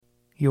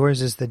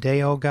Yours is the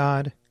day, O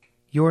God,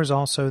 yours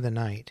also the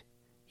night.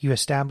 You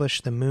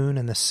established the moon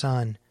and the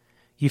sun.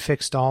 You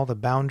fixed all the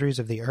boundaries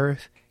of the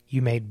earth.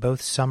 You made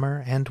both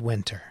summer and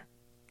winter.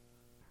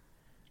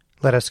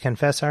 Let us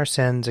confess our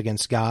sins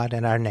against God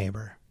and our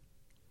neighbor.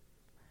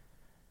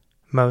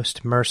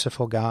 Most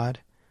merciful God,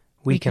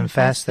 we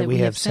confess that we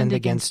have sinned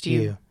against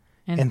you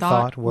in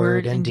thought,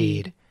 word, and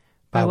deed,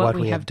 by what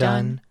we have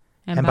done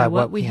and by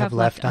what we have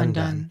left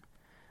undone.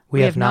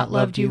 We have not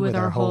loved you with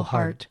our whole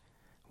heart.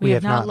 We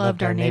have not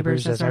loved our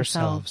neighbors as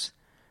ourselves.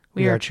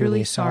 We are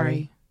truly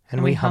sorry,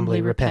 and we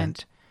humbly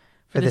repent.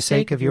 For the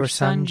sake of your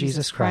Son,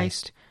 Jesus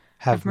Christ,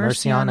 have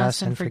mercy on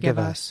us and forgive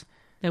us,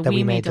 that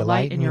we may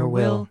delight in your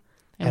will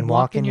and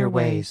walk in your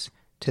ways,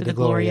 to the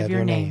glory of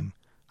your name.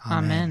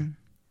 Amen.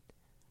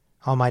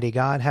 Almighty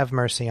God, have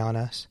mercy on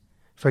us.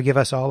 Forgive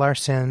us all our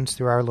sins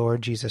through our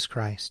Lord Jesus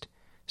Christ.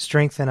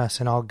 Strengthen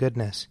us in all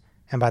goodness,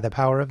 and by the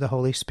power of the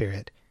Holy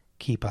Spirit,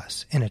 keep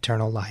us in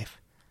eternal life.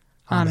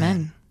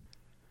 Amen.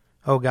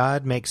 O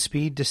God, make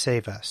speed to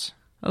save us.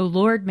 O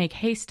Lord, make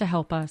haste to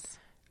help us.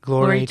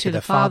 Glory to the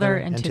Father,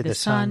 and to the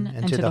Son,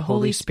 and to the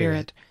Holy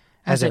Spirit,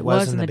 as it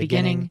was in the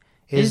beginning,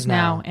 is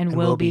now, and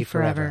will be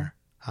forever.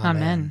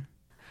 Amen.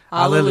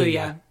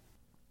 Alleluia.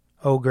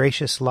 O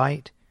gracious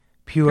light,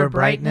 pure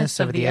brightness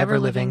of the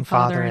ever-living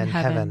Father in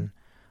heaven,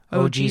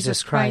 O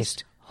Jesus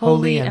Christ,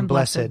 holy and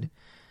blessed,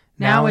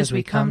 now as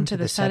we come to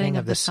the setting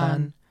of the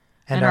sun,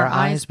 and our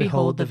eyes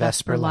behold the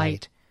vesper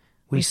light,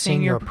 we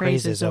sing your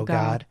praises, O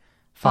God,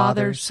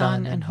 Father,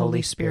 Son, and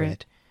Holy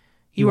Spirit.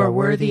 You are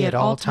worthy at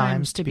all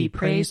times to be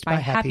praised by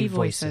happy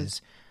voices,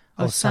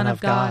 O Son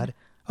of God,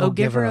 O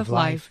Giver of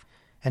life,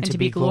 and to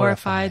be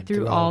glorified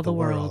through all the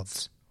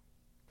worlds.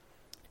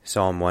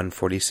 Psalm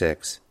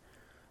 146.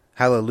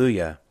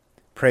 Hallelujah!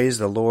 Praise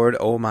the Lord,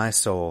 O my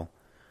soul.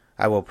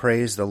 I will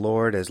praise the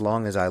Lord as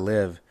long as I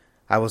live.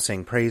 I will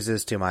sing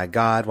praises to my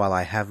God while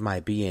I have my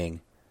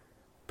being.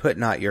 Put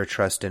not your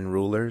trust in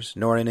rulers,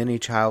 nor in any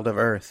child of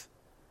earth,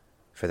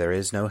 for there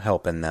is no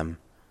help in them.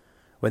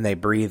 When they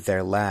breathe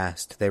their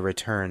last, they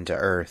return to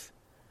earth,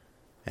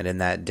 and in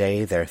that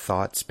day their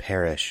thoughts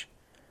perish.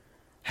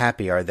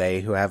 Happy are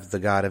they who have the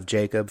God of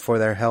Jacob for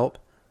their help,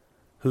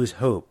 whose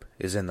hope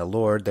is in the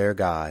Lord their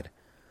God,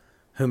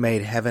 who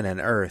made heaven and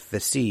earth,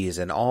 the seas,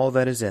 and all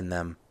that is in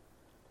them,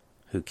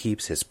 who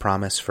keeps his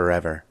promise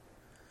forever,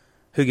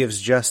 who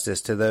gives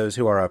justice to those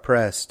who are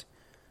oppressed,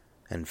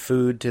 and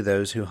food to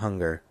those who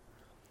hunger.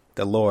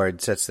 The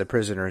Lord sets the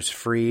prisoners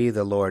free,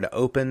 the Lord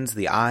opens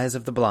the eyes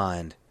of the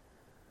blind.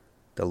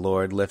 The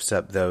Lord lifts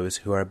up those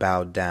who are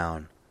bowed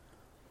down.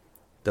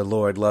 The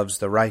Lord loves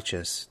the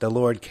righteous, the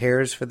Lord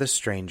cares for the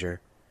stranger.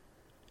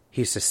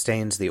 He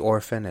sustains the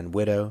orphan and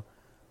widow,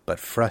 but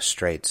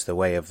frustrates the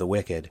way of the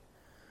wicked.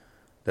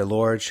 The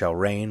Lord shall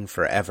reign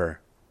forever.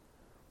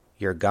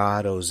 Your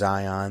God, O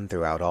Zion,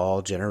 throughout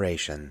all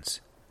generations.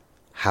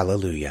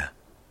 Hallelujah.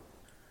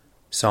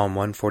 Psalm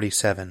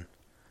 147.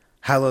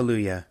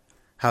 Hallelujah!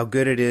 How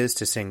good it is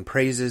to sing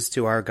praises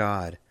to our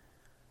God!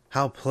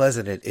 How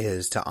pleasant it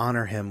is to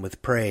honor him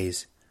with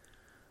praise!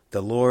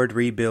 The Lord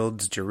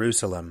rebuilds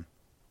Jerusalem.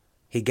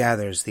 He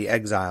gathers the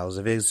exiles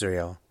of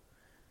Israel.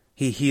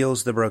 He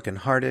heals the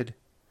broken-hearted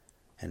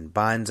and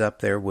binds up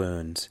their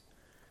wounds.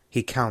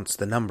 He counts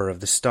the number of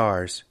the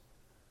stars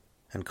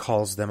and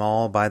calls them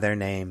all by their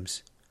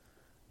names.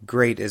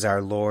 Great is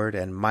our Lord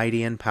and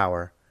mighty in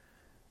power.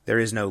 There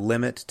is no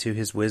limit to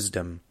his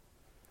wisdom.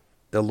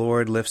 The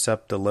Lord lifts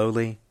up the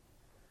lowly,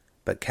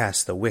 but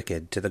casts the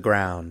wicked to the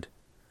ground.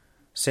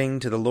 Sing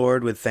to the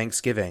Lord with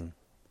thanksgiving.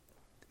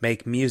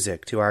 Make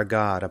music to our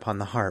God upon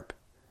the harp.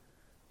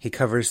 He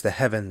covers the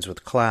heavens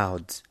with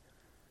clouds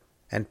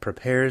and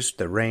prepares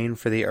the rain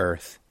for the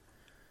earth.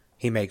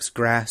 He makes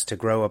grass to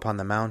grow upon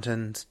the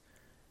mountains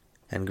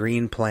and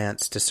green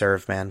plants to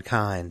serve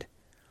mankind.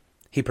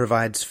 He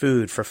provides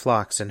food for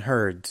flocks and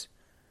herds,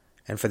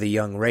 and for the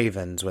young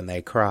ravens when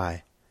they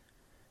cry.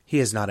 He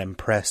is not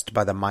impressed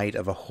by the might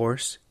of a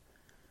horse.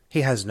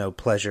 He has no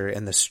pleasure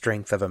in the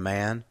strength of a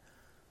man,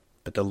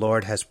 but the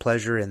Lord has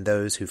pleasure in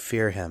those who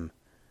fear him,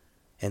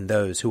 in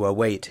those who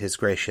await his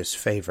gracious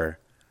favor.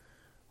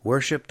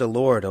 Worship the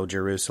Lord, O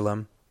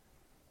Jerusalem.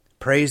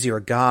 Praise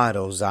your God,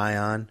 O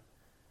Zion,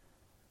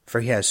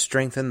 for he has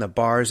strengthened the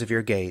bars of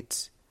your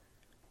gates.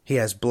 He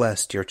has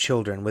blessed your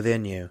children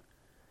within you.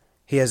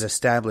 He has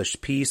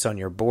established peace on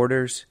your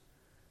borders.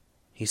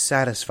 He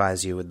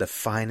satisfies you with the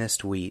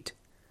finest wheat.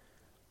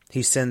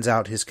 He sends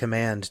out his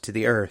command to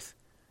the earth,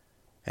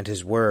 and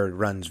his word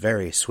runs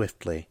very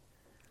swiftly.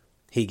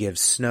 He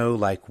gives snow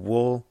like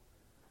wool.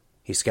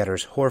 He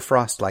scatters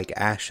hoarfrost like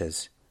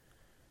ashes.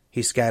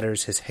 He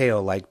scatters his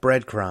hail like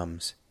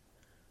breadcrumbs.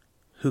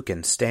 Who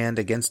can stand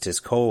against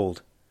his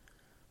cold?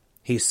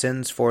 He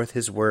sends forth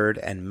his word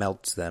and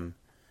melts them.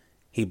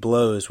 He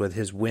blows with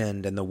his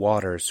wind and the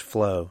waters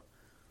flow.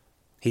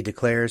 He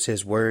declares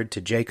his word to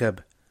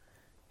Jacob,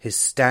 his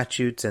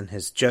statutes and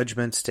his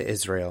judgments to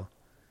Israel.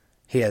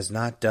 He has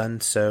not done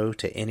so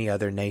to any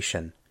other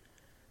nation.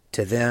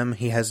 To them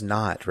he has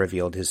not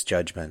revealed his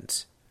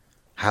judgments.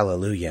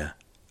 Hallelujah.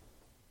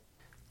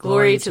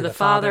 Glory to the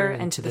Father,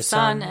 and to the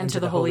Son, and to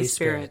the Holy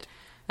Spirit,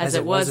 as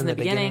it was in the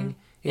beginning,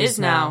 is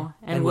now,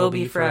 and will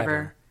be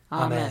forever.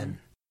 Amen.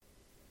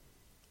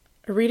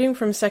 A reading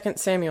from 2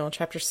 Samuel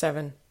chapter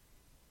 7.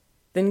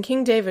 Then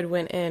King David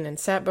went in and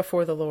sat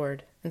before the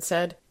Lord, and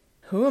said,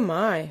 Who am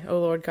I, O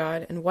Lord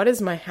God, and what is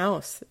my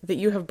house, that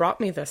you have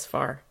brought me thus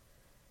far?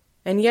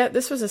 And yet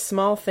this was a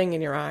small thing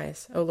in your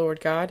eyes, O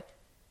Lord God.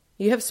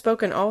 You have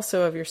spoken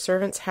also of your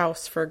servant's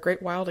house for a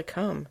great while to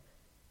come.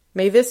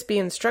 May this be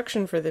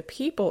instruction for the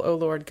people, O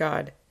Lord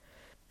God.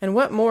 And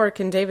what more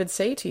can David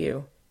say to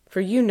you?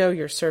 For you know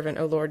your servant,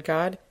 O Lord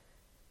God.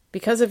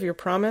 Because of your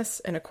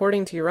promise, and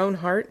according to your own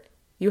heart,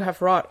 you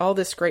have wrought all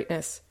this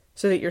greatness,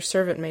 so that your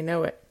servant may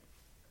know it.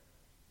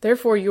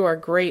 Therefore you are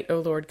great, O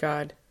Lord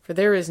God, for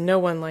there is no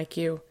one like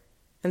you,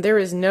 and there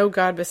is no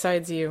God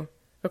besides you,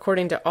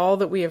 according to all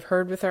that we have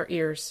heard with our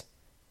ears.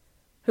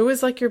 Who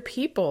is like your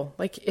people,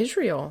 like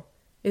Israel?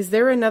 Is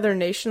there another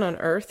nation on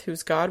earth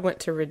whose God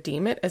went to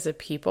redeem it as a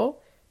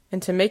people,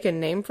 and to make a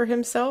name for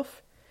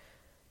himself,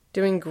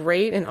 doing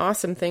great and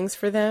awesome things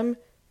for them,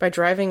 by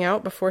driving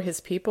out before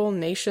his people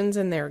nations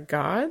and their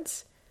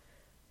gods?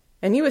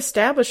 And you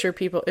establish your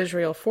people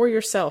Israel for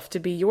yourself to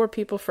be your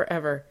people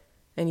forever,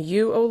 and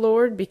you, O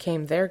Lord,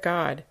 became their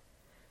God.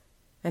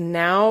 And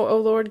now, O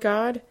Lord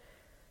God,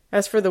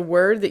 as for the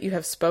word that you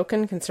have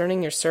spoken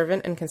concerning your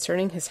servant and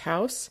concerning his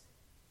house,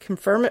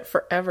 confirm it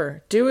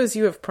forever, do as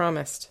you have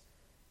promised.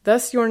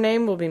 Thus your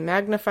name will be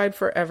magnified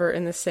forever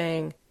in the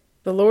saying,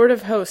 The Lord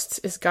of hosts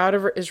is God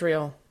over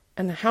Israel,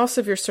 and the house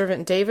of your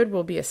servant David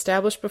will be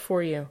established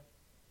before you.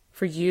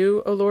 For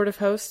you, O Lord of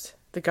hosts,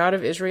 the God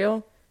of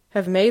Israel,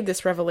 have made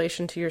this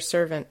revelation to your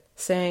servant,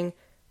 saying,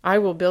 I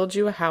will build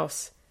you a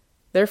house.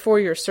 Therefore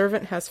your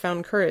servant has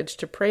found courage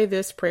to pray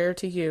this prayer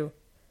to you.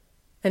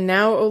 And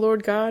now, O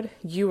Lord God,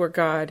 you are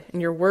God,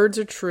 and your words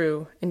are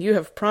true, and you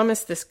have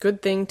promised this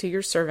good thing to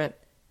your servant.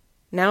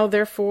 Now,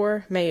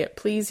 therefore, may it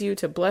please you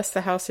to bless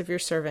the house of your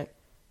servant,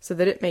 so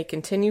that it may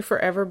continue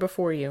forever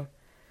before you.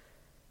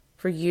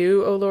 For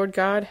you, O Lord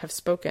God, have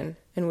spoken,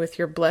 and with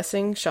your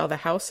blessing shall the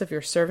house of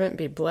your servant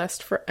be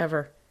blessed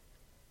forever.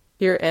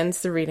 Here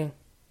ends the reading.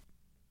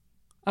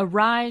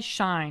 Arise,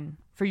 shine,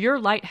 for your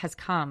light has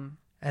come,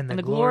 and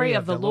the glory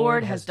of the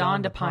Lord has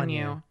dawned upon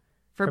you.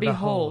 For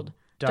behold,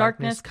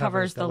 darkness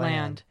covers the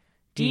land,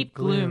 deep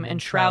gloom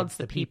enshrouds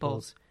the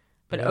peoples.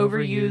 But over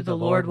you the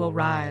Lord will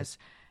rise,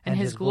 and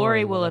his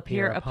glory will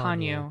appear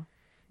upon you.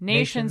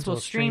 Nations will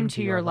stream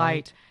to your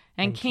light,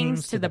 and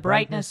kings to the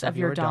brightness of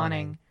your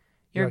dawning.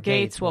 Your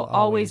gates will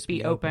always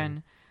be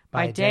open.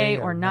 By day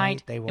or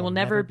night they will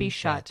never be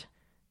shut.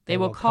 They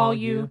will call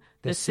you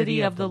the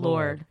city of the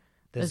Lord,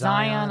 the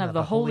Zion of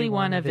the Holy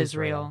One of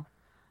Israel.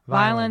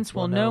 Violence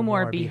will no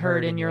more be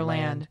heard in your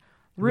land,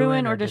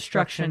 ruin or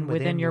destruction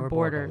within your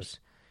borders.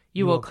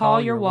 You will call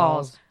your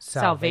walls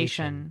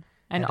salvation,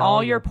 and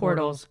all your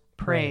portals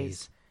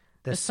praise.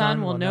 The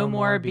sun will no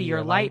more be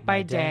your light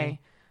by day.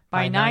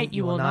 By night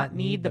you will not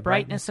need the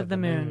brightness of the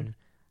moon.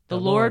 The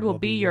Lord will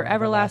be your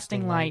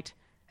everlasting light,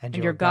 and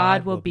your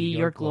God will be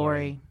your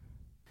glory.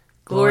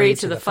 Glory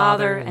to the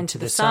Father, and to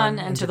the Son,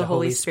 and to the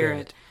Holy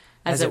Spirit,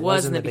 as it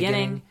was in the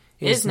beginning,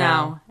 is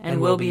now, and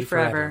will be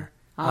forever.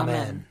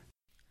 Amen.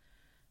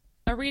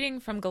 A reading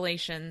from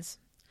Galatians.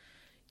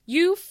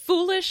 You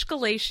foolish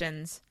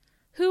Galatians,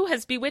 who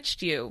has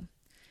bewitched you?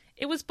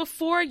 It was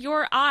before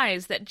your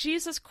eyes that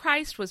Jesus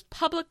Christ was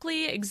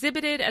publicly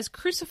exhibited as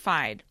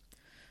crucified.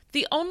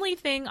 The only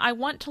thing I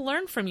want to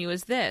learn from you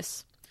is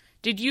this.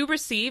 Did you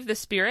receive the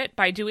Spirit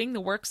by doing the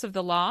works of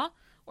the law,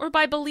 or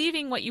by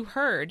believing what you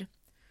heard?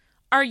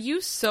 Are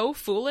you so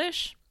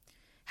foolish?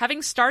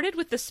 Having started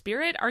with the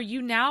Spirit, are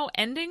you now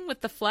ending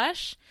with the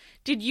flesh?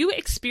 Did you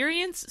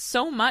experience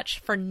so much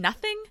for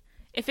nothing,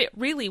 if it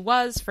really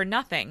was for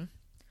nothing?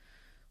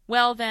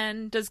 Well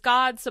then, does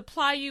God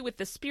supply you with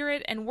the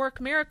Spirit and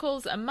work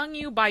miracles among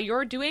you by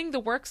your doing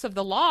the works of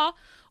the law,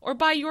 or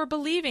by your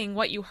believing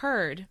what you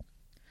heard?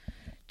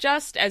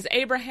 Just as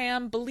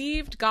Abraham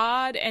believed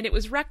God, and it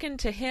was reckoned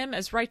to him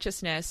as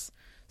righteousness,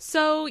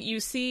 so,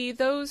 you see,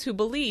 those who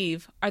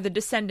believe are the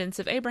descendants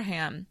of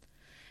Abraham.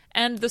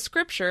 And the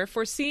Scripture,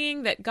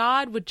 foreseeing that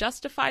God would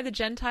justify the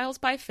Gentiles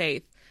by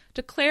faith,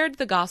 declared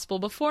the gospel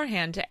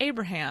beforehand to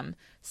Abraham,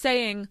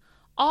 saying,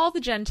 All the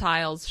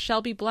Gentiles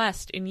shall be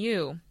blessed in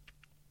you.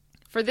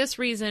 For this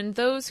reason,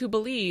 those who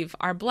believe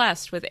are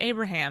blessed with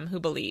Abraham who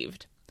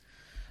believed.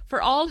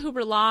 For all who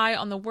rely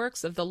on the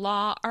works of the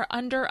law are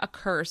under a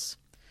curse.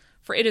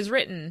 For it is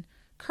written,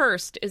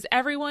 Cursed is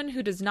everyone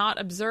who does not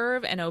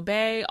observe and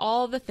obey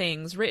all the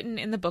things written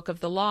in the book of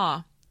the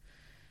law.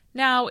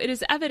 Now it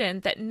is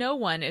evident that no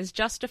one is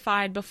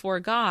justified before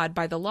God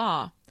by the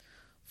law,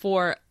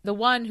 for the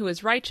one who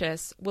is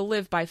righteous will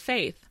live by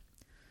faith.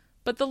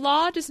 But the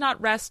law does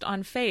not rest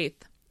on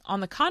faith. On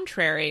the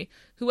contrary,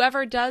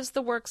 whoever does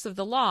the works of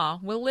the law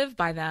will live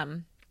by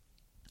them.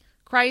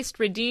 Christ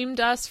redeemed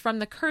us from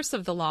the curse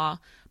of the law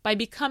by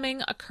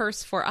becoming a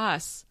curse for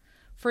us.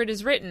 For it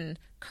is written,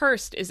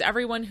 Cursed is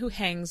everyone who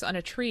hangs on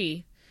a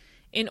tree,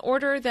 in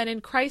order that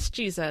in Christ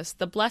Jesus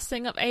the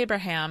blessing of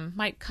Abraham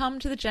might come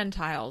to the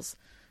Gentiles,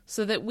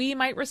 so that we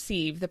might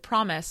receive the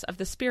promise of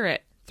the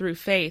Spirit through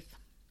faith.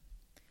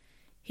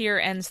 Here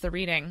ends the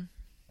reading.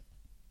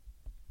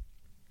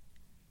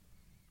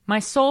 My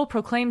soul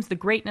proclaims the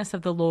greatness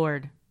of the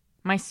Lord.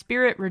 My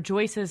spirit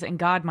rejoices in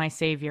God my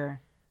Savior.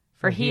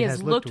 For he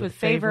has looked with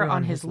favor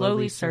on his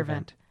lowly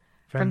servant.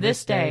 From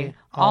this day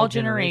all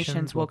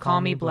generations will call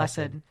me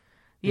blessed.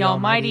 The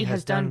Almighty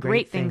has done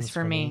great things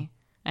for me,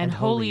 and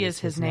holy is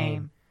his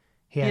name.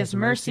 He has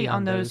mercy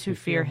on those who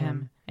fear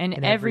him,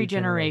 in every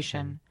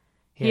generation.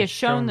 He has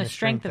shown the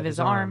strength of his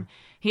arm.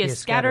 He has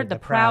scattered the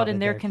proud in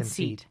their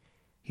conceit.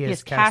 He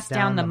has cast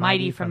down the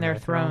mighty from their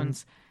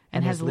thrones,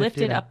 and has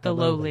lifted up the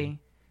lowly.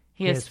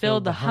 He has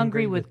filled the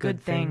hungry with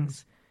good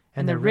things,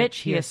 and the rich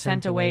he has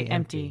sent away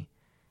empty.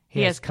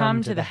 He has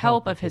come to the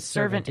help of his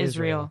servant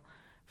Israel,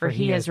 for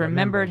he has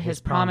remembered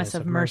his promise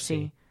of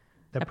mercy,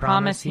 the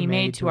promise he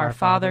made to our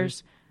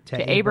fathers,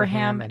 to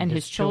Abraham and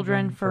his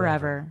children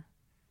forever.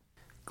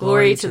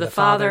 Glory to the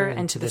Father,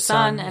 and to the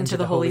Son, and to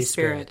the Holy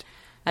Spirit,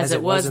 as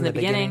it was in the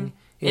beginning,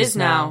 is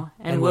now,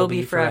 and will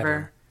be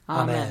forever.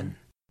 Amen.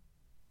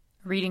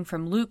 Reading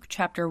from Luke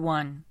chapter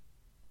 1.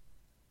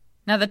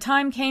 Now the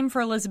time came for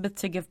Elizabeth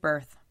to give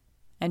birth,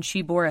 and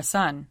she bore a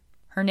son.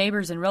 Her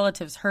neighbors and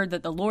relatives heard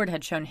that the Lord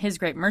had shown his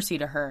great mercy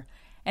to her,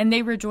 and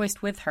they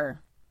rejoiced with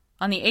her.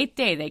 On the 8th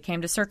day they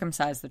came to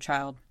circumcise the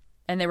child,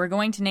 and they were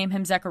going to name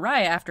him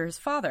Zechariah after his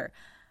father.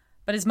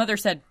 But his mother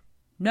said,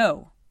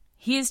 "No,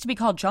 he is to be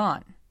called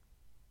John."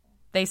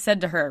 They said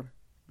to her,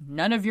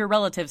 "None of your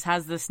relatives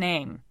has this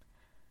name."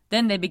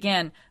 Then they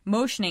began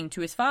motioning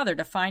to his father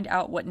to find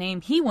out what name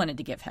he wanted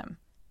to give him.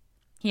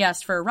 He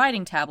asked for a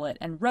writing tablet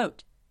and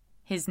wrote,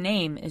 "His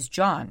name is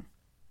John."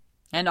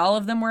 And all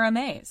of them were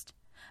amazed.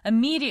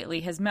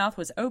 Immediately his mouth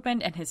was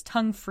opened and his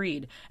tongue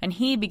freed, and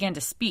he began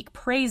to speak,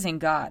 praising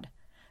God.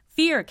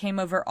 Fear came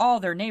over all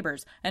their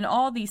neighbors, and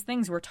all these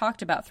things were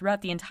talked about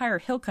throughout the entire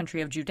hill country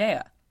of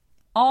Judea.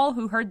 All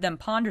who heard them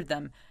pondered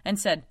them, and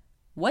said,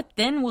 "What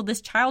then will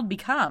this child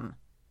become?"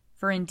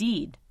 For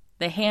indeed,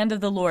 the hand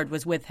of the Lord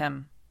was with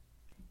him.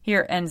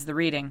 Here ends the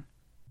reading.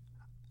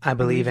 I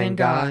believe in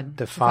God,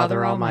 the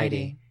Father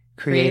Almighty,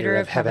 creator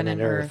of heaven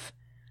and earth.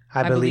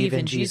 I believe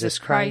in Jesus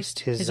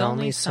Christ, his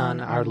only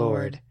Son, our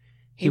Lord.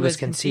 He was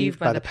conceived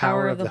by the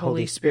power of the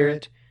Holy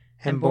Spirit,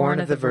 and born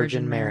of the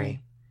Virgin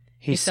Mary.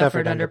 He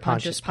suffered under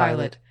Pontius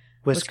Pilate,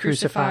 was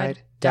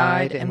crucified,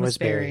 died, and was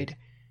buried.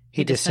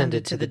 He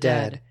descended to the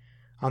dead.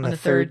 On the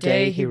third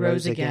day he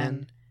rose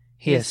again.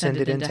 He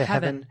ascended into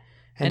heaven,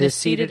 and is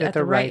seated at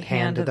the right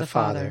hand of the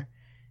Father.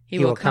 He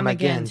will come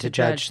again to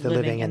judge the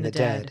living and the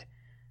dead.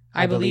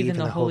 I believe in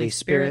the Holy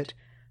Spirit,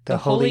 the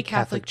Holy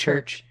Catholic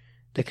Church,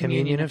 the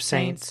communion of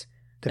saints,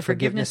 the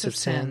forgiveness of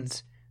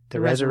sins, the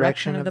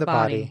resurrection of the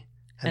body,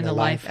 and the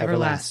life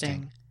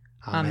everlasting.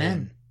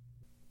 Amen.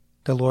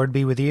 The Lord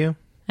be with you.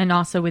 And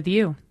also with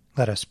you.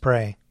 Let us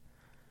pray.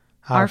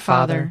 Our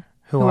Father,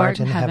 who art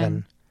in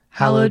heaven,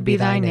 hallowed be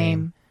thy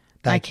name.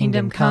 Thy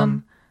kingdom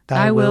come,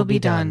 thy will be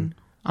done,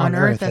 on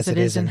earth as it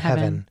is in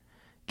heaven.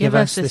 Give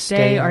us this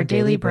day our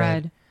daily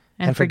bread,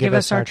 and forgive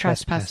us our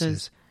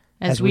trespasses,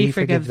 as we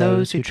forgive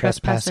those who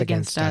trespass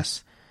against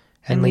us.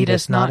 And lead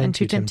us not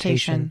into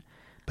temptation,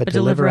 but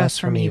deliver us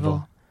from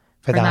evil.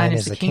 For thine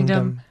is the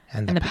kingdom,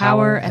 and the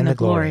power, and the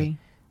glory,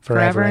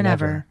 forever and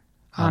ever.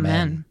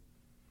 Amen.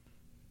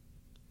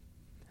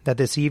 That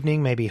this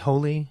evening may be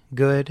holy,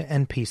 good,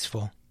 and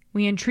peaceful.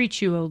 We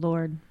entreat you, O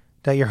Lord.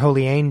 That your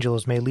holy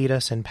angels may lead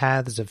us in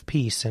paths of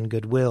peace and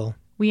goodwill.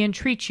 We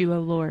entreat you, O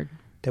Lord.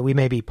 That we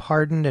may be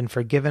pardoned and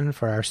forgiven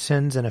for our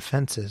sins and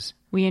offenses.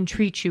 We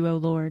entreat you, O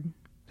Lord.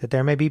 That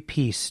there may be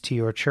peace to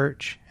your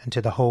church and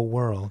to the whole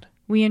world.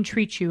 We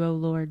entreat you, O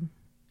Lord.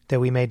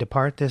 That we may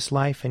depart this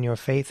life in your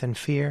faith and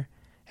fear,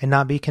 and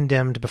not be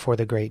condemned before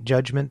the great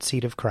judgment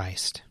seat of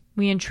Christ.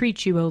 We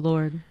entreat you, O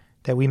Lord.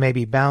 That we may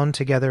be bound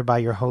together by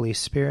your Holy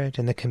Spirit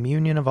in the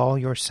communion of all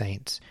your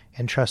saints,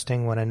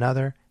 entrusting one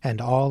another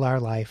and all our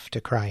life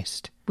to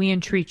Christ. We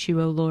entreat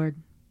you, O Lord.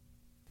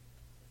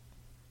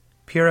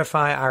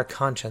 Purify our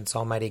conscience,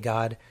 Almighty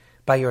God,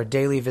 by your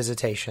daily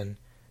visitation,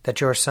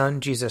 that your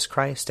Son, Jesus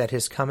Christ, at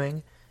his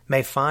coming,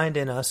 may find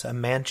in us a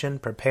mansion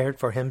prepared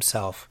for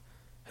himself,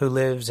 who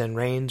lives and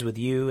reigns with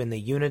you in the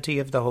unity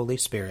of the Holy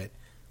Spirit,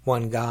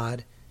 one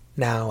God,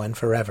 now and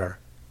forever.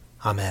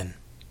 Amen.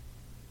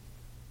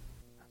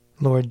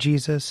 Lord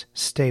Jesus,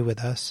 stay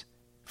with us,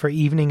 for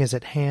evening is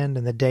at hand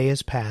and the day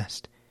is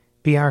past.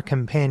 Be our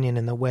companion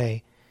in the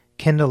way,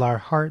 kindle our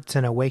hearts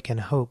and awaken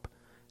hope,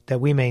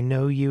 that we may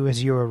know you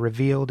as you are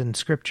revealed in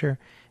Scripture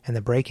and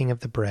the breaking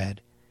of the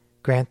bread.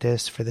 Grant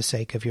this for the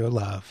sake of your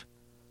love.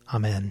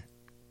 Amen.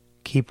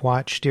 Keep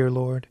watch, dear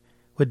Lord,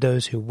 with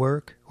those who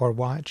work or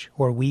watch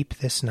or weep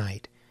this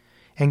night,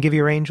 and give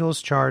your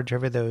angels charge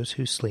over those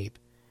who sleep.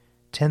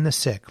 Tend the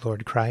sick,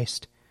 Lord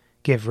Christ.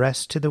 Give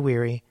rest to the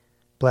weary.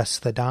 Bless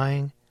the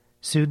dying,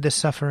 soothe the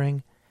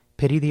suffering,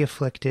 pity the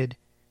afflicted,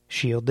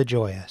 shield the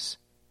joyous,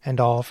 and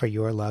all for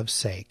your love's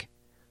sake.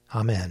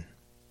 Amen.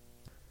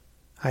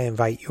 I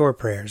invite your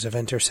prayers of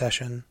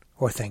intercession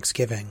or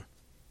thanksgiving.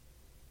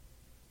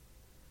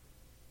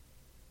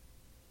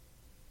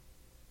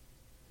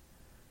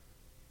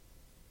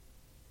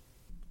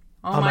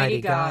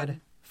 Almighty God,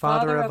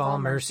 Father of all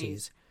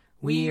mercies,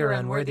 we, your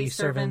unworthy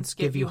servants,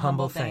 give you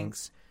humble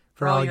thanks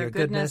for all your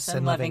goodness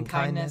and loving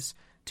kindness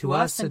to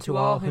us and to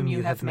all whom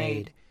you have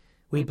made.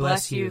 We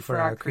bless you for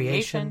our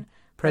creation,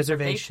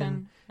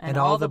 preservation, and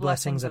all the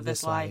blessings of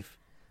this life,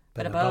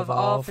 but above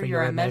all for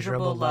your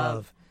immeasurable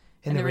love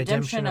in the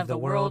redemption of the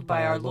world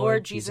by our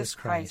Lord Jesus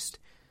Christ,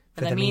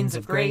 for the means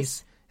of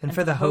grace and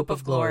for the hope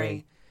of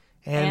glory.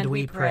 And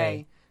we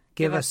pray,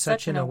 give us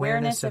such an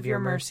awareness of your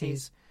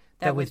mercies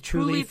that with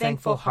truly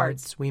thankful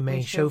hearts we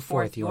may show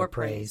forth your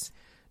praise,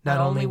 not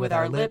only with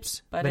our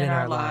lips but in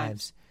our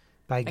lives,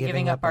 by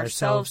giving up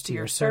ourselves to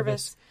your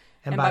service,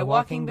 and by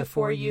walking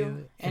before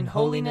you in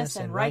holiness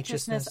and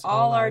righteousness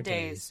all our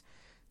days,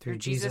 through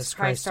Jesus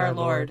Christ our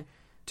Lord,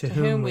 to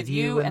whom with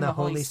you and the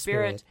Holy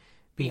Spirit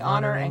be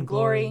honor and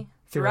glory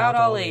throughout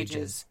all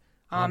ages.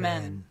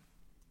 Amen.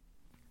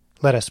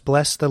 Let us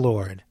bless the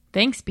Lord.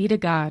 Thanks be to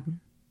God.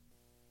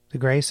 The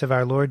grace of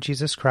our Lord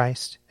Jesus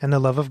Christ, and the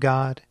love of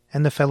God,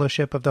 and the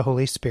fellowship of the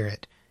Holy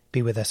Spirit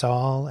be with us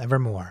all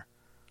evermore.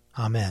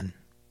 Amen.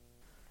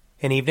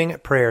 An Evening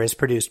at Prayer is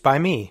produced by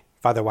me,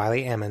 Father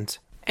Wiley Ammons.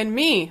 And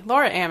me,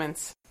 Laura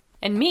Ammons.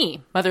 And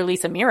me, Mother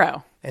Lisa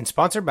Miro. And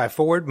sponsored by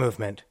Forward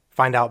Movement.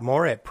 Find out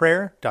more at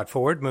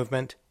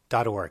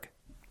prayer.forwardmovement.org.